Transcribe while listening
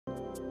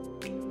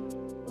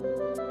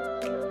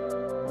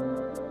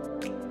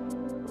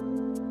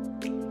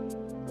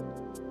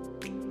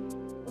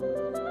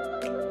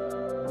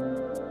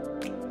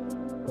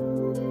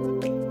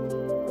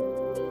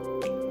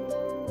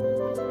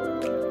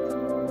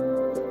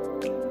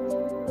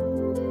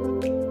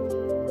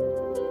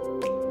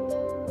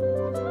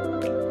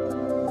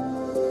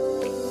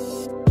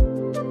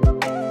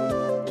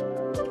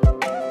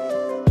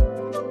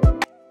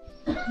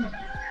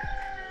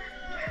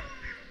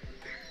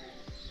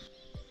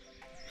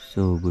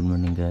So good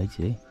morning guys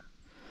है।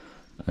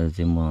 आज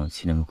चाहिँ म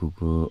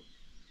छिनामखुको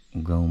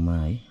गाउँमा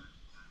है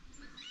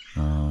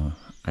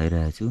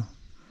आइरहेको छु।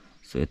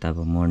 सो यता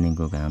अब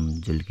मर्निङको घाम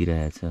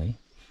झुल्किरहेछ है।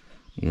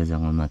 यो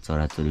जङ्गलमा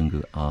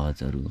चराचुरुङ्गीको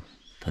आवाजहरू,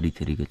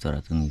 थरीथरीको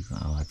चराचुरुङ्गीको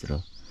आवाज र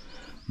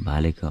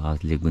भालेको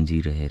आवाजले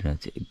गुन्जिरहेर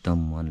चाहिँ एकदम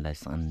मनलाई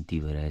शान्ति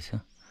भइरहेछ।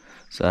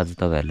 सो आज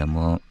तपाईँहरूलाई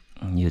म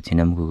यो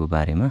छिनामखुको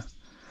बारेमा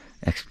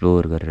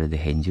एक्सप्लोर गरेर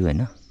देखाइदिन्छु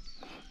होइन,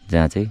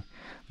 जहाँ चाहिँ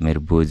मेरो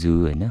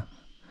बोजू होइन,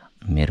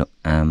 मेरो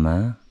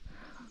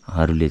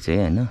आमाहरूले चाहिँ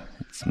होइन,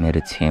 मेरो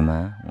छेमा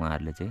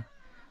उहाँहरूले चाहिँ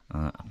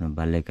आफ्नो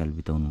बाल्यकाल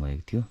बिताउनु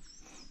भएको थियो।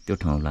 त्यो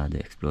ठाउँलाई आज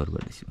एक्सप्लोर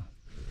गर्दैछु।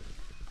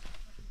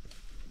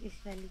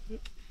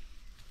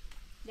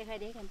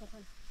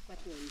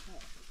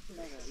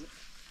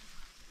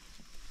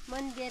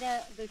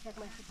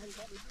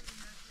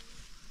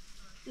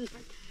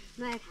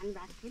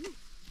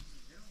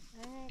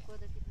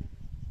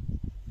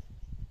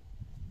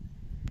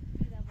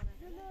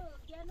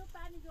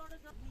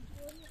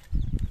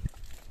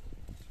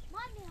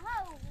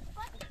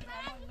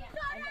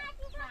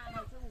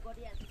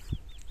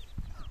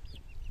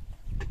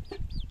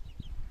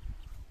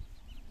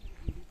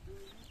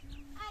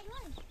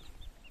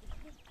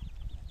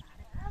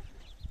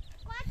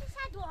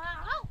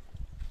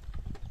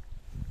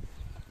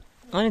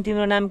 अनि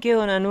तिम्रो नाम के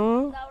हो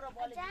नानु?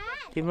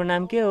 तिम्रो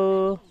नाम के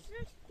हो?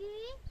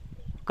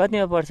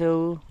 कतिमा पढ्छौ?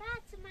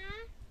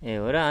 ए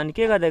हो र। अनि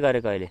के गर्दै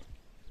गरेको अहिले?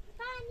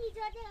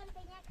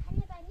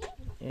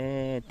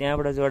 ए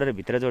त्यहाँबाट जोडेर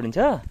भित्र जोडिन्छ?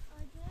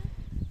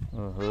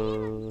 ओहो,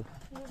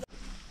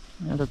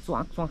 यहाँ त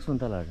च्वाक च्वाक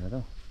सुन्तला छ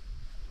त।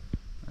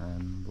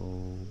 आम्बो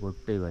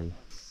गोटै भाइ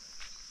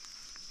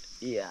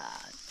या।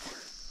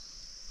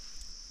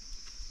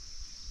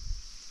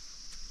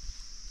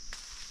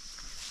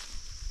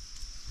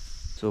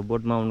 सो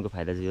बोटमा आउनुको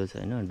फाइदा चाहिँ यो छ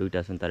होइन,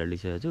 दुईवटा सुन्तला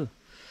लिइसकेको छु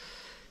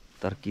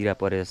तर किरा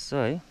परेछ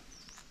है।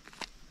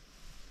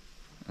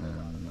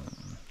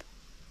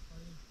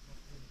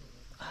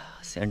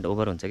 सेन्ट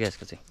ओभर हुन्छ क्या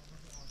यसको चाहिँ।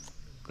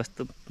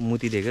 कस्तो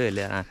मुती दिएको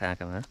यसले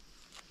आँखामा।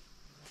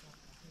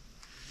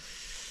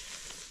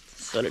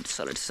 Slate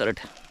slate slate.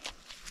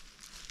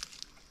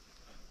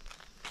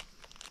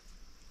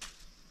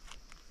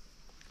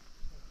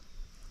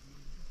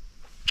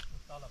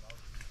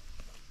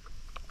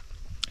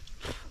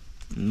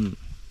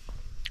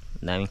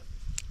 दामी।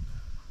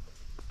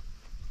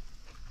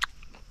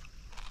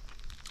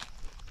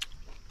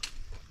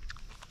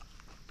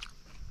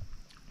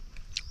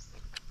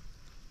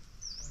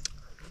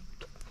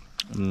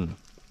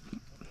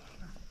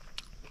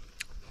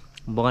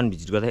 बगान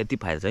भिजिट गर्दा यति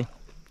फाइदा छ है।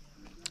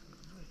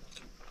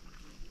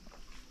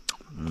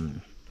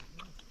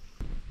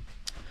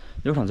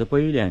 यो ठाउँ चाहिँ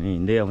पहिले हामी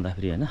हिँड्दै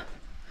आउँदाखेरि होइन,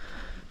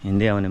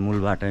 हिँड्दै आउने मूल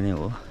बाटो नै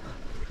हो।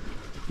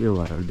 यो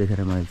घरहरू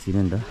देखेर मैले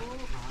चिनेँ नि त,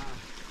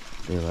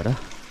 त्यही भएर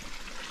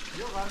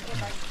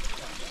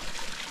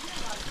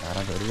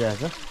धारा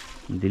धरिरहेको छ।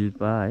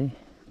 दिल्पा है,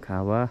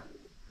 खावा,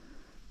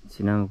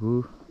 छिनामखु।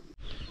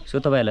 सो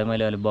तपाईँहरूलाई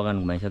मैले अहिले बगान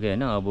घुमाइसकेँ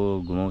होइन। अब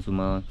घुमाउँछु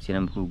म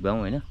छिनामखु गाउँ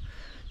होइन।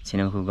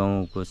 छिनामखु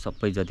गाउँको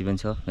सबै जति पनि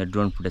छ मेरो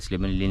ड्रोन फुटेजले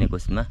पनि लिने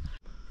कोसिसमा।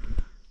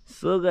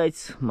 सो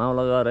गाइज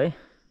माउला घर है।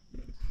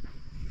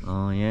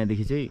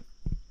 यहाँदेखि चाहिँ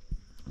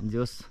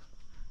जोस्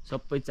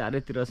सबै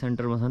चारैतिर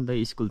सेन्टरमा छ नि त।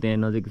 स्कुल त्यहाँ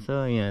नजिक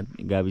छ, यहाँ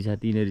गाविस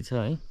त्यहीँनिर छ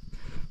है।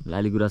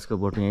 लालीगुराँसको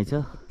बोट यहीँ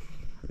छ।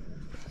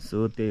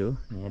 सो त्यही हो,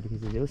 यहाँदेखि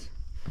चाहिँ जोस्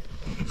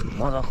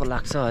मजाको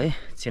लाग्छ है।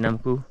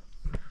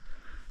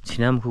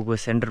 छिनामखुको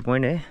सेन्टर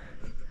पोइन्ट है।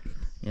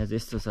 यहाँ चाहिँ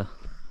यस्तो छ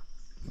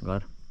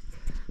घर।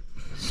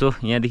 सो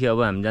यहाँदेखि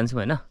अब हामी जान्छौँ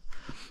होइन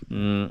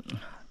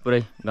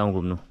पुरै गाउँ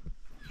घुम्नु।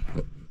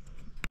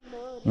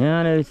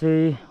 यहाँनिर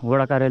चाहिँ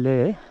वडा कार्यालय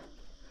है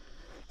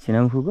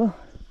छिनामखुको।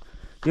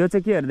 त्यो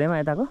चाहिँ के हेर्दैमा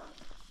यताको?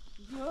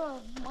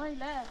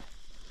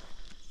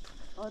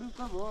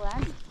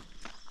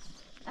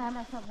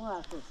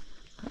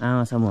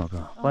 आमा समूहको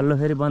पल्लो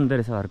फेरि बन्द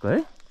रहेछ अर्को है।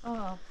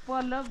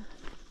 पल्लो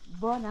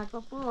बनाएको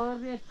पो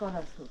रेड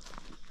क्रसको।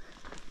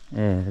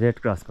 ए रेड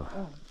क्रसको।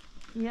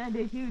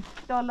 यहाँदेखि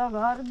तल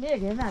घर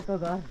मेघेमाको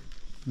घर।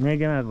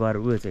 मेघेमाको घर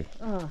उयो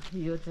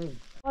चाहिँ यो चाहिँ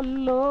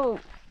पल्लो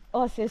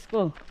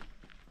अशेषको।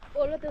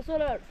 पल्लो त्यो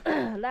सोलर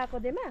लाएको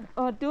देमा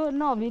त्यो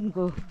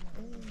नवीनको।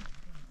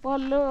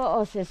 पल्लो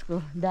अशेषको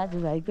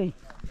दाजुभाइकै।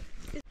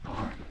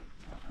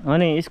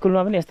 अनि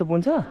स्कुलमा पनि यस्तो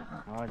पुन्छ?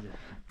 हजुर।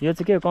 यो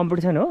चाहिँ के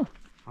कम्पिटिसन हो?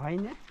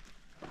 होइन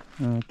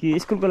कि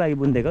स्कुलको लागि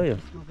बुनिदिएको हो? यो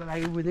स्कुलको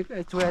लागि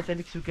बुनेको। चोया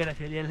चाहिँ सुकेर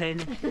फेरि यसलाई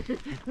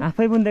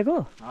आफै बुनिदिएको?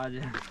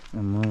 हजुर।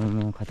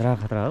 म खतरा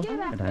खतरा हो।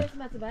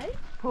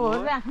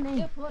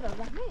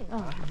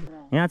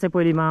 यहाँ चाहिँ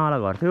पहिले मामावाला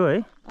घर थियो है,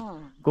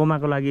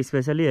 कोमाको लागि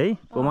स्पेसली है।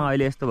 कोमा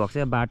अहिले यस्तो भएको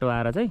छ, बाटो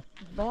आएर चाहिँ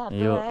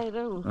यो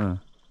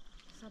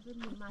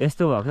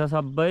यस्तो भएको छ,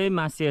 सबै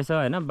मासिएछ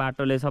होइन।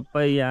 बाटोले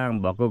सबै यहाँ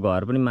भएको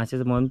घर पनि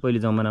मासिएछ। म पनि पहिले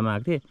जमानामा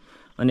आएको थिएँ।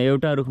 अनि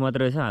एउटा रुख मात्र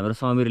रहेछ हाम्रो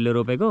समीरले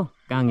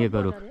रोपेको, काङ्गेको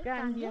रुख।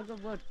 काङ्गिएको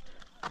बोट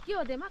के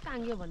हो त्यसमा?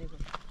 काङ्गियो भनेको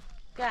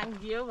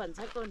काङ्गियो भन्छ।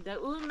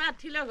 ऊ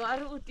माथिल्लो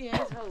घर ऊ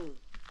त्यहाँ छ।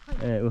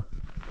 ए ऊ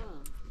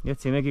यो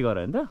छिमेकी घर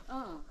होइन त?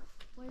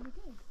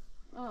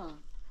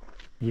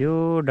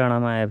 यो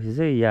डाँडामा आएपछि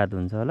चाहिँ याद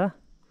हुन्छ होला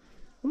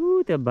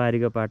त्यो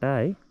बारीको पाटा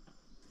है।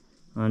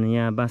 अनि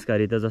यहाँ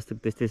बाँसघारी त जस्तो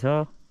त्यस्तै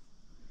छ,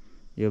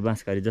 यो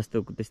बाँसघारी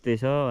जस्तो त्यस्तै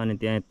छ। अनि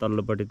त्यहाँ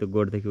तल्लोपट्टि त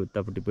गोठदेखि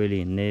उतापट्टि पहिले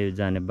हिँड्ने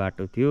जाने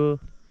बाटो थियो।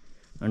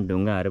 अनि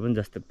ढुङ्गाहरू पनि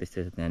जस्तो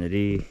त्यस्तै छ त्यहाँनिर।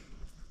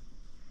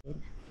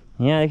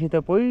 यहाँदेखि त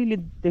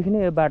पहिलेदेखि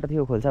नै यो बाटो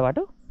थियो, खोल्सा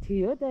बाटो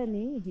थियो त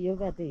नि, यो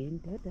बाटो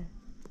हिँड्थ्यो त।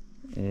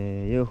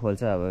 ए यो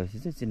खोल्सा भएपछि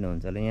चाहिँ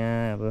चिन्नुहुन्छ होला।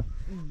 यहाँ अब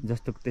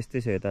जस्तो त्यस्तै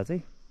छ। यता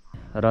चाहिँ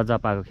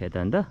रजापाको खेत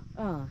हो नि त।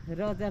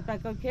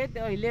 रजापाको खेत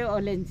अहिले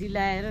ओलेन्जी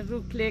लाएर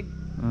रुखले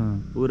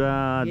पुरा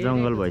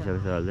जङ्गल भइसकेको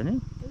छ अहिले नि।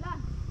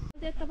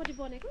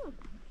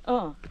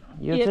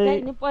 यो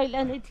चाहिँ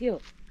पहिला नै थियो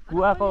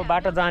कुवाको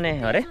बाटो जाने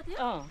अरे,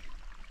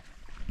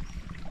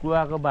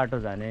 कुवाको बाटो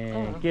जाने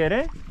के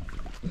अरे।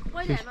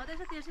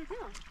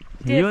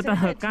 यो त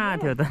कहाँ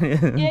थियो त?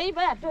 यही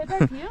बाटो त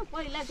थियो,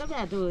 पहिलाको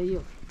बाटो हो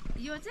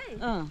यो चाहिँ।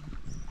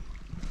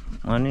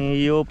 अनि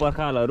यो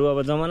पर्खालहरू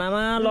अब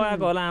जमानामा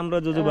लगाएको होला हाम्रो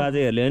जुजु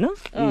बाजेहरूले होइन,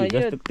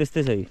 जस्तो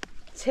त्यस्तै छ।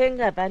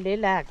 छेङ्गापाले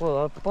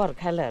लगाएको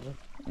पर्खालहरू।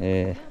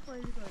 ए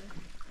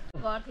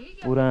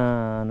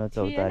पुरानो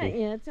चौतारी,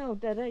 यहाँ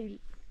चौतारी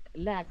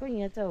लगाएको,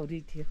 यहाँ चौरी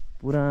थियो।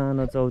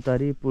 पुरानो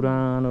चौतारी,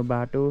 पुरानो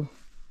बाटो।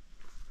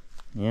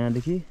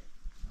 यहाँदेखि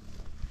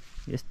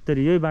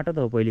यस्तरी यही बाटो त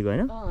हो पहिलेको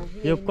होइन।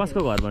 यो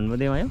कसको घर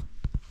भन्नुभयो यो?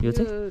 यो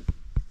चाहिँ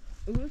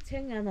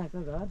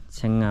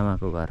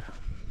छेङ्गामाको घर।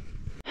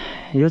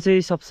 यो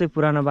चाहिँ सबसे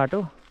पुरानो बाटो,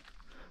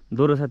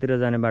 दोरोसातिर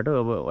जाने बाटो।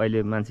 अब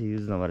अहिले मान्छे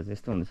युज नभएर चाहिँ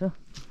यस्तो हुन्छ।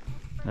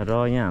 र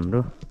यहाँ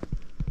हाम्रो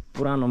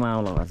पुरानो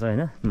माहौल भएको छ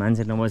होइन।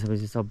 मान्छे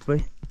नबसेपछि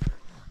सबै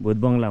भूत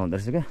बङ्गला हुँदो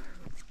रहेछ क्या,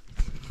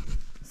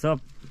 सब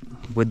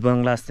भूत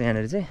बङ्गला जस्तो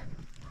यहाँनिर चाहिँ।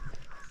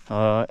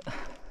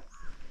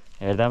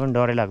 हेर्दा पनि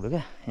डरै लाग्दो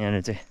क्या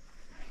यहाँनिर चाहिँ।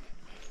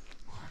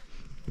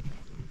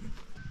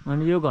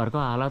 अनि यो घरको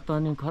हालत त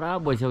अनि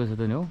खराब भइसकेको छ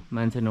त नि हौ,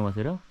 मान्छे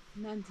नबसेर।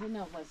 मान्छे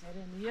नबसेर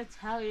नि यो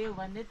छायो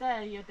भने त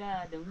यो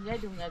त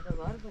ढुङ्गाको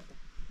घर पो त।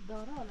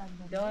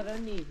 डर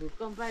नि,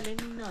 भूकम्पले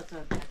नि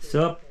नचर्दा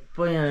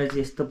सबै यहाँनिर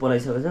चाहिँ यस्तो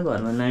पलाइसकेको छ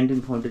घरमा।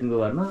 1914को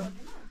घरमा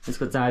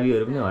यसको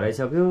चाबीहरू पनि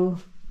हराइसक्यो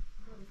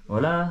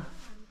होला।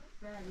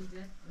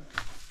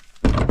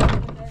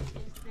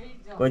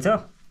 कोही छ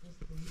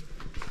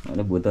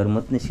अहिले भूतहरू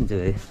मात्रै निस्किन्छ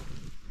है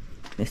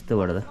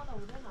यस्तोबाट त।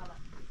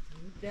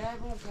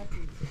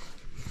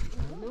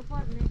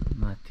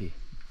 माथि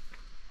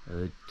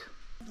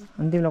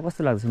अनि तिमीलाई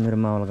कस्तो लाग्छ मेरो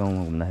मावल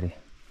गाउँमा घुम्दाखेरि?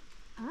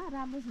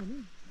 राम्रो छ नि।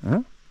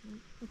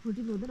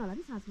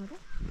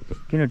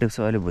 किन टेक्छ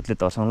अहिले भूतले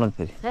तर्साउँला नि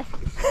फेरि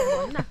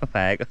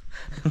पाएको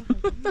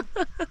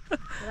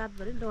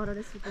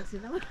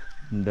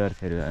डर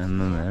फेरि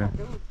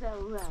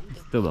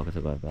यस्तो भएको छ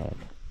घर पाएर।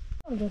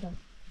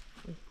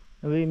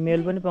 अब मेल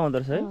पनि पाउँदो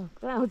रहेछ है?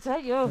 पाउँछ।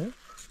 यो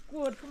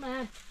कोटमा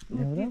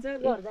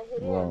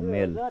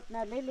मेल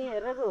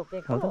लिएर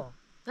रोपेको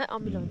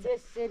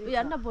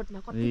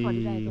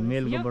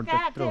मेलको बोट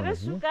काटेर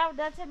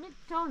सुकाउँदा चाहिँ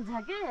मिठो हुन्छ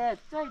कि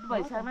चैत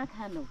वैशाखमा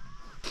खानु।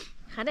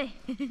 खाने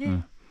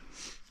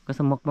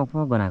कस्तो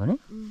मकमकमा बनाएको नि,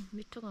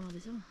 मिठो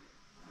बनाउँदैछ।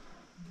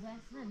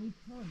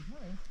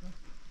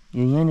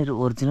 यो यहाँनिर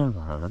ओरिजिनल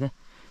भएर होला क्या,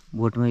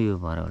 बोटमै यो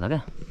भएर होला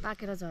क्या,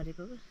 पाकेर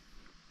झरेको।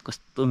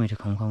 कस्तो मिठो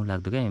खाउँ खाउँ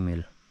लाग्दो क्या यो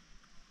मेल।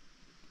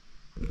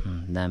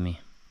 दामी।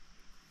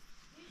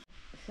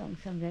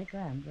 सँगसँगैको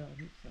हाम्रो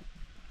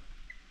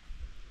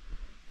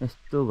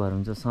यस्तो घर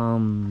हुन्छ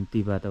शान्ति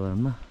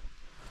वातावरणमा,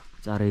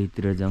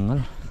 चारैतिर जङ्गल,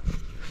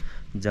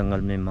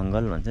 जङ्गलमै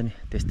मङ्गल भन्छ नि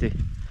त्यस्तै।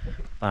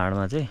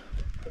 पाहाडमा चाहिँ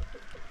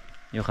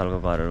यो खालको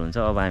घरहरू हुन्छ।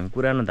 अब हामी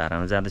पुरानो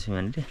धारामा जाँदैछौँ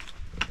यहाँनिर।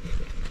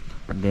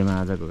 देमा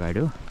आजको गाडी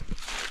हो,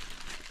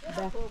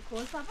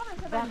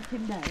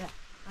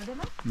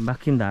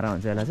 बाख्खिम धारा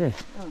भन्छ यसलाई चाहिँ।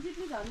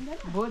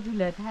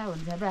 बोजूलाई थाहा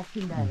हुन्छ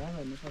बाख्खिम धारा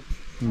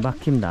भन्नुपर्छ।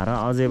 बाख्खिम धारा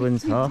अझै पनि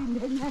छ।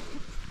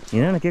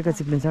 हिँड न के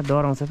चिप्लिन्छ,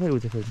 डराउँछ फेरि ऊ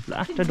चाहिँ फेरि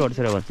लास्टै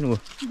डढ्छेर भन्छ नि ऊ।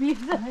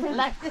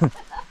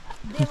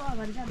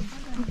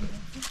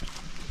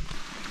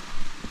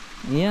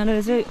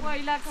 यहाँनिर चाहिँ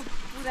पहिलाको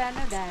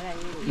पुरानो धारा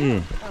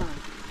ए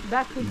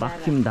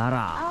बाख्खिम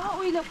धारा।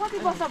 उहिले कति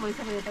वर्ष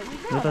भइसक्यो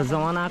यो त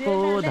जमानाको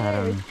धारा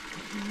हो।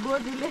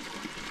 बोजूले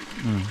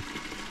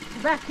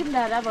बाख्खिम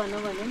धारा भन्नु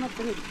भने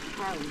मात्रै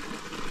थाहा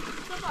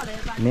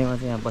हुन्छ। नेमा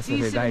चाहिँ यहाँ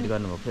बसेर गाइड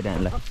गर्नुभयो फेरि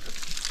हामीलाई।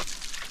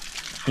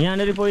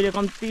 यहाँनिर पहिले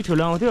कम्ती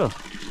ठुलो आउँथ्यो,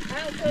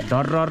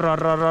 धर्र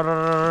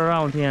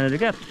आउँथ्यो यहाँनिर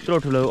क्या, यत्रो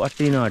ठुलो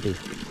अट्टी नअट्टी।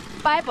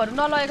 पाइपहरू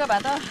नलगेको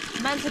भए त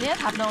मान्छेले यहाँ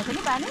थाप्न आउँछ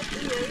नि पानी।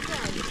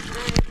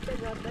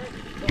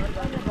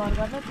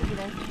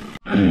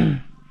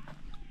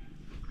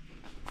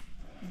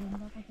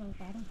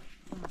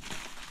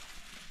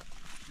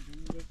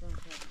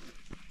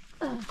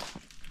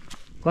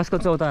 कसको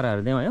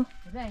चौताराहरू दिउँ यो?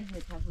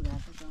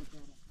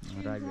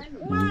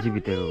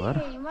 जीवितको घर।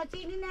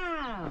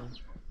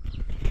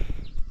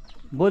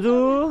 बोजू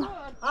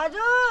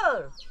हजुर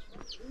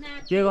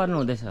के गर्नु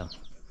हुँदैछ?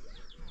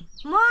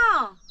 म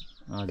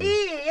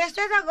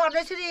यस्तै त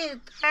गर्दैछु नि,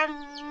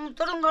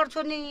 तुरुङ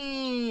गर्छु नि।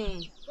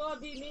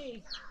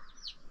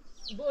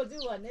 बोजू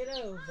भनेर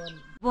भन्नु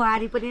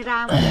बुहारी पनि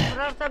राम्रो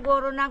रहेछ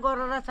गोरो न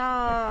गोरो रहेछ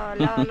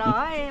ल ल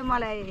है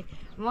मलाई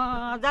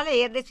मजाले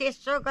हेर्दैछु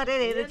यसो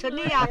गरेर हेर्दैछु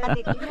नि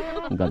आँखादेखि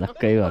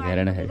गजक्कै भएको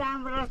हेरेन फेरि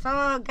राम्रो रहेछ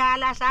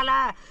गाला साला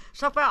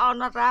सबै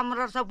अनुहार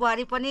राम्रो रहेछ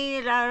बुहारी पनि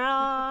ल ल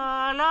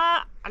ल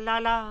ल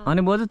ल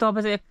अनि बोजू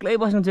तपाईँ चाहिँ एक्लै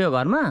बस्नु थियो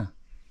घरमा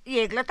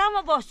एक्लै त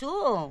म बस्छु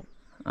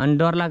अनि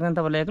डर लाग्दैन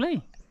तपाईँलाई एक्लै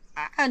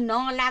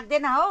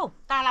नलाग्दैन हौ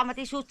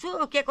तालामाथि सुत्छु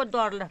के को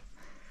डर ल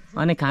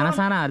अनि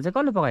खानासानाहरू चाहिँ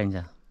कसले पकाइन्छ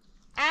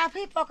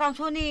आफै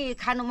पकाउँछु नि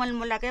खानु मन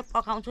लागेको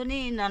पकाउँछु नि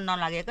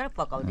नलागेको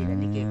पकाउँदिनँ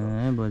नि के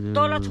बोजू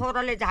तल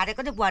छोराले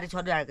झारेको नि बुहारी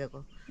छोरा झारेको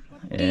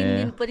 3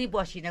 दिन पनि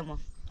बसिनँ म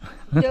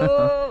त्यो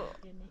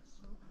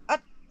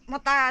म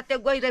त त्यो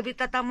गहिरो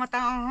भित्र त म त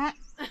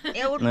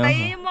एउटै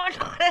मन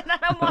परेन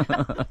र म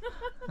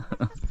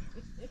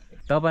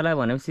तपाईँलाई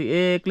भनेपछि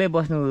एक्लै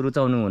बस्नु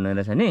रुचाउनु हुने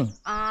रहेछ नि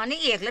अनि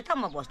एक्लै त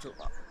म बस्छु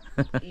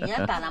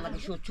यहाँ तालामाथि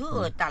सुत्छु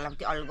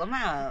तालामाथि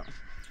अल्गोमा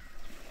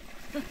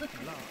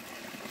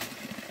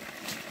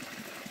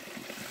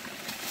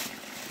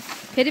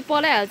फेरि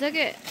पलाइहाल्छ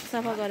के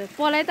सफा गरेर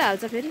पलाइ त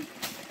हाल्छ फेरि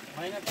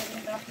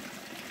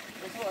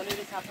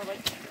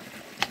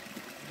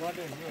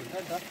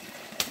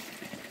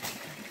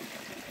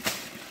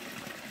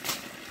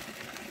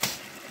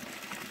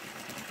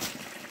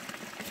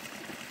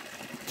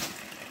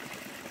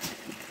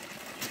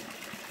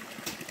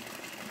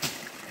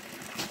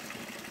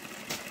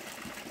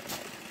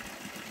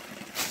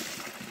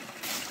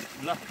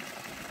ल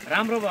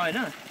राम्रो भयो होइन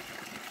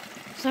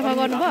सफा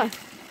गर्नुभयो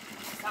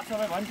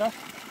साफसफाइ भयो नि त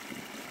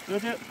त्यो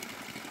चाहिँ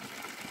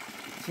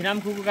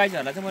छिनामखुको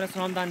गाईहरूलाई चाहिँ मैले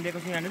श्रमदान दिएको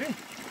छु यहाँनिर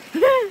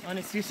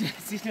अनि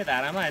सिस्ने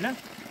धारामा होइन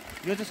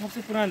यो चाहिँ सबसे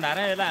पुरानो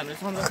धारा यसलाई हामीले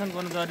संरक्षण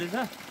गर्नु जरुरी छ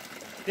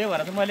त्यही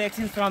भएर चाहिँ मैले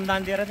एकछिन श्रमदान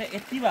दिएर चाहिँ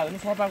यति भयो भने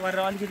सफा गरेर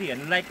अलिकति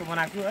हेर्नु लायकको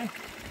बनाएको छु है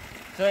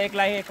सो एक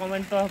लाइक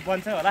कमेन्ट त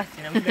बन्छ होला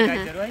छिनामखुको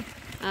गाईहरू है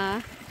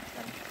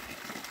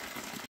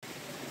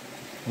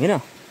होइन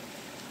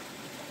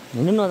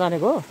हिँड्नु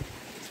नजानेको हो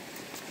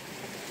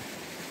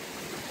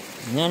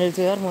यहाँनिर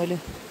चाहिँ यार मैले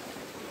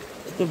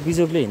यस्तो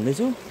बिजोकले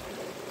हिँड्दैछु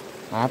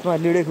हातमा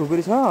लिडे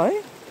खुकुरी छ है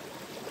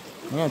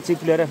यहाँ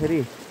चिप्लेर फेरि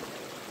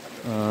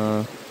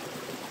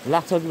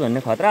लाग्छ कि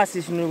भन्ने खतरा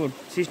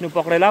सिस्नु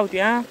पक्रेला हौ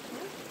त्यहाँ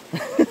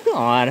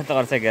हँएर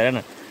तर्छ के हेर न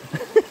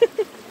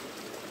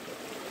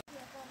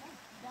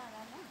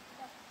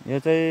यो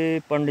चाहिँ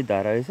पण्डित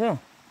धारा रहेछ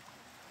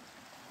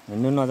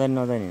हिँड्नु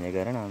नजानी हिँडेको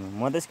हेर न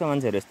मधेसका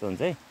मान्छेहरू यस्तो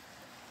हुन्छ है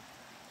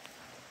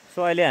सो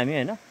अहिले हामी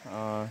होइन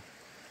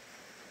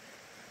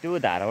त्यो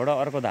धाराबाट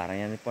अर्को धारा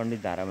यहाँ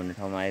पण्डित धारा भन्ने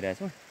ठाउँमा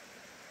आइरहेछौँ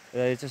र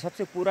यो चाहिँ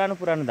सबसे पुरानो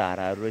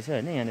धाराहरू रहेछ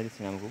होइन यहाँनिर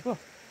छिनामखुको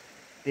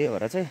त्यही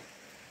भएर चाहिँ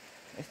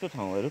यस्तो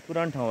ठाउँहरू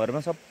पुरानो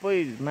ठाउँहरूमा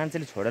सबै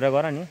मान्छेले छोडेर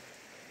गर नि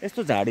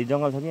यस्तो झाडी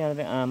जङ्गल छ कि यहाँनिर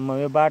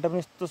यो बाटो पनि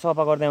यस्तो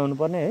सफा गर्दै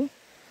आउनुपर्ने है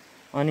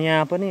अनि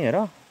यहाँ पनि हेर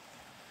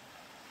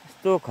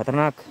यस्तो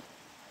खतरनाक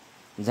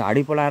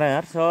झाडी पलाएर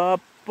यार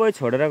सबै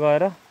छोडेर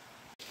गएर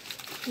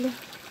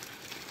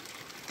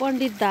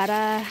पण्डित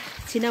धारा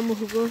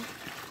छिनामखुको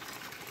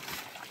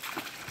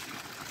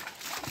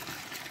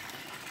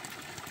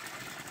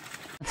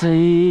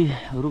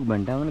चाहिँ रुख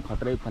भेन्टा पनि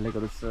खतरै फलेको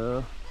रहेछ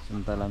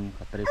सुन्तला पनि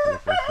खतरै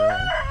फलेको रहेछ है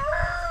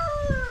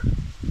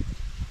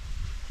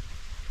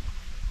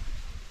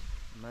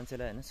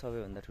मान्छेलाई होइन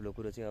सबैभन्दा ठुलो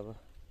कुरो चाहिँ अब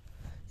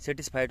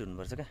सेटिस्फाइड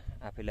हुनुपर्छ क्या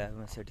आफैले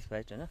आफूमा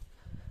सेटिस्फाइड होइन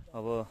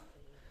अब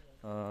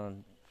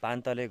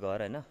पान्तले घर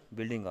होइन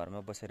बिल्डिङ घरमा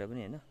बसेर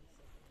पनि होइन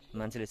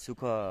मान्छेले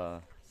सुख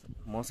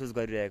महसुस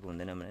गरिरहेको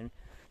हुँदैन भने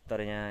तर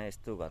यहाँ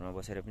यस्तो घरमा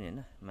बसेर पनि होइन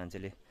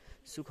मान्छेले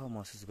सुख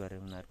महसुस गरे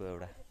उनीहरूको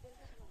एउटा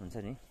हुन्छ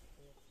नि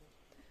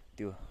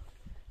त्यो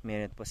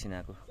मेहनत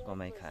पसिनाको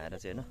कमाइ खाएर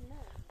चाहिँ होइन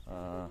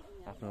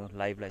आफ्नो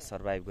लाइफलाई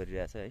सर्भाइभ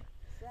गरिरहेछ है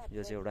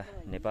यो चाहिँ एउटा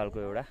नेपालको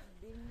एउटा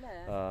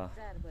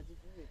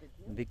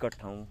विकट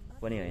ठाउँ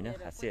पनि होइन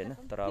खासै होइन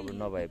तर अब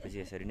नभएपछि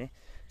यसरी नै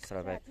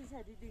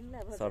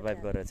सर्भाइभ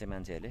गरेर चाहिँ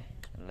मान्छेहरूले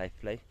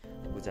लाइफलाई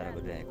गुजारा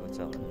गरिरहेको छ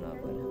भन्नु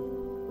अब होइन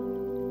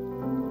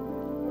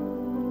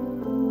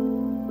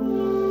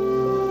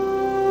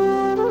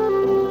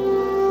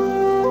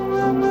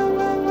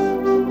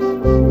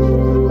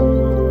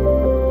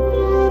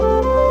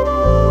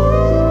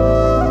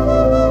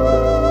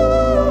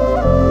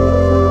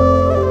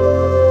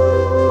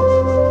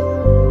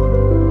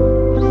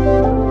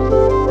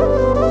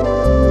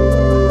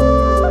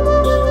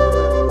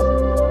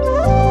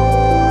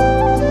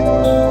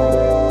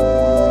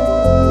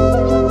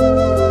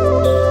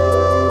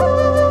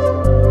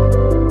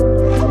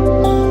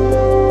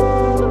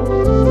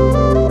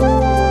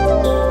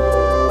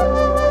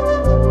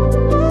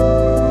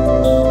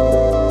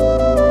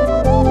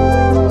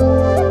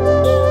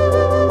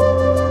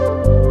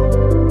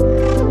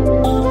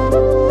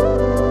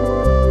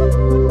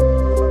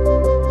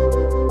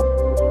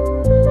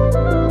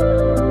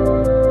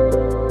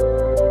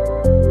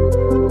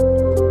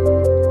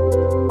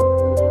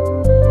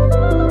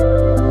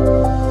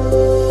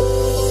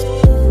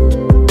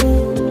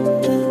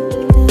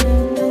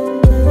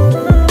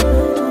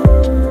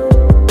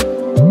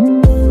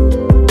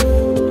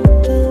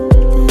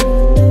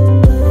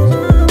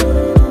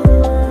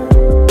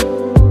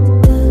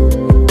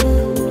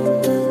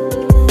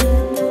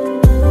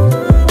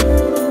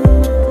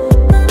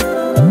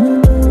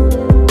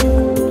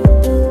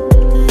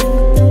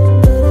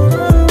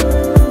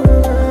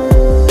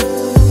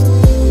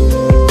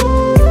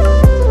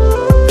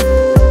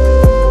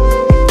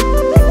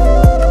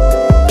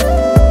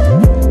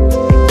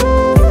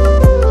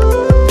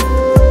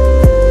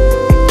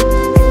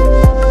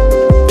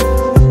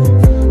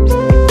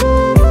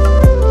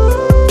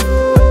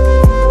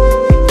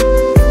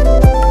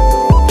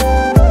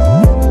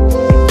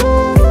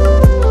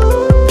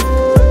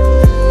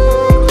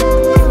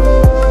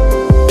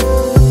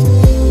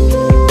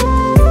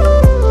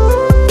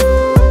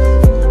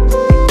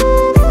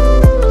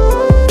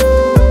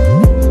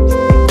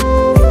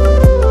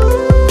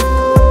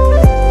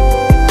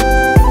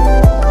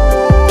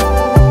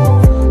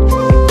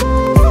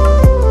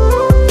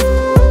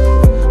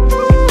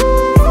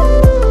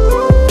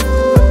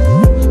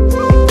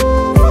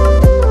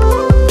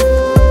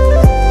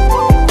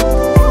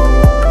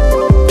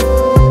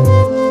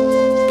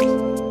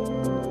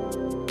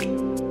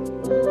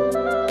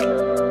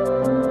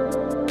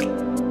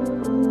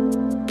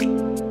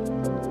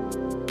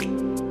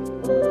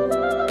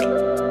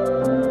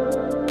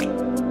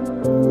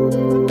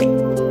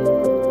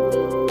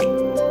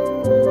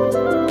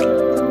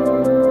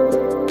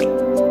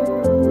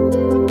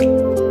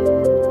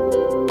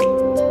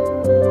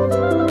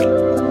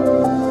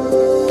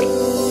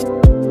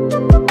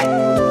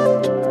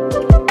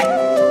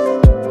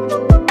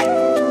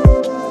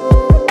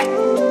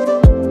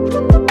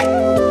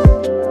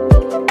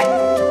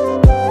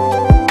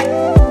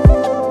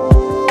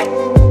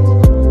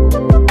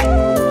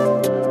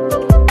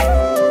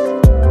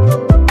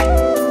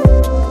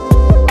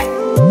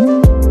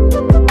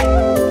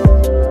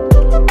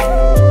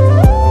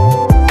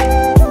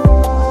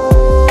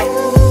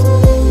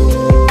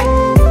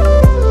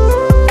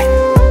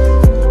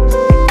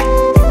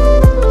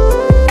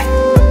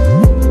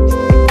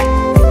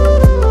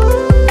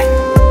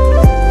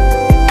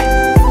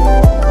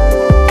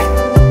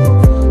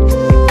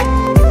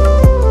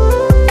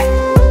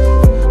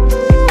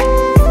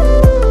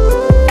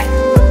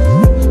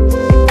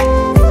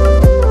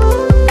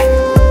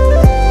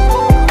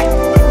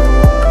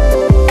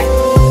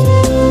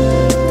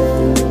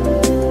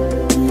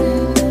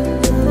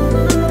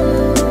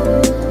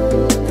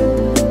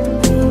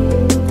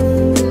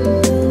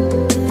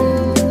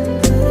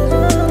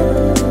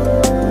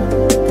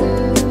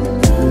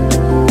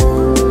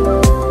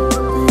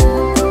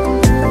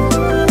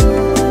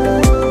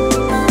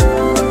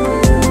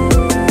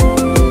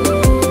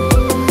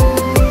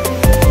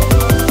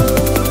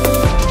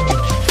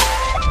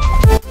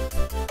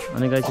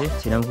गाई चाहिँ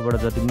छिनामखुबाट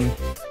जति पनि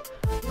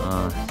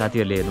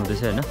साथीहरूले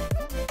हेर्नुहुँदैछ होइन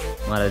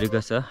मलाई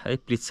रिक्वेस्ट छ है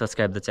प्लिज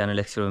सब्सक्राइब द च्यानल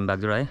एक्सट्रोमे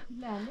बागजोडा है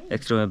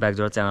एक्सट्रोमे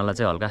बागजोडा च्यानललाई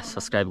चाहिँ हल्का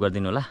सब्सक्राइब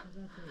गरिदिनु होला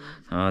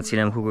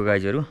छिनामखुको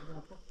गाईहरू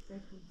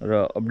र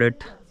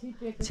अपडेट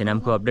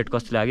छिनामखु अपडेट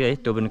कस्तो लाग्यो है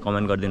त्यो पनि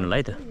कमेन्ट गरिदिनु होला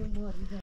है त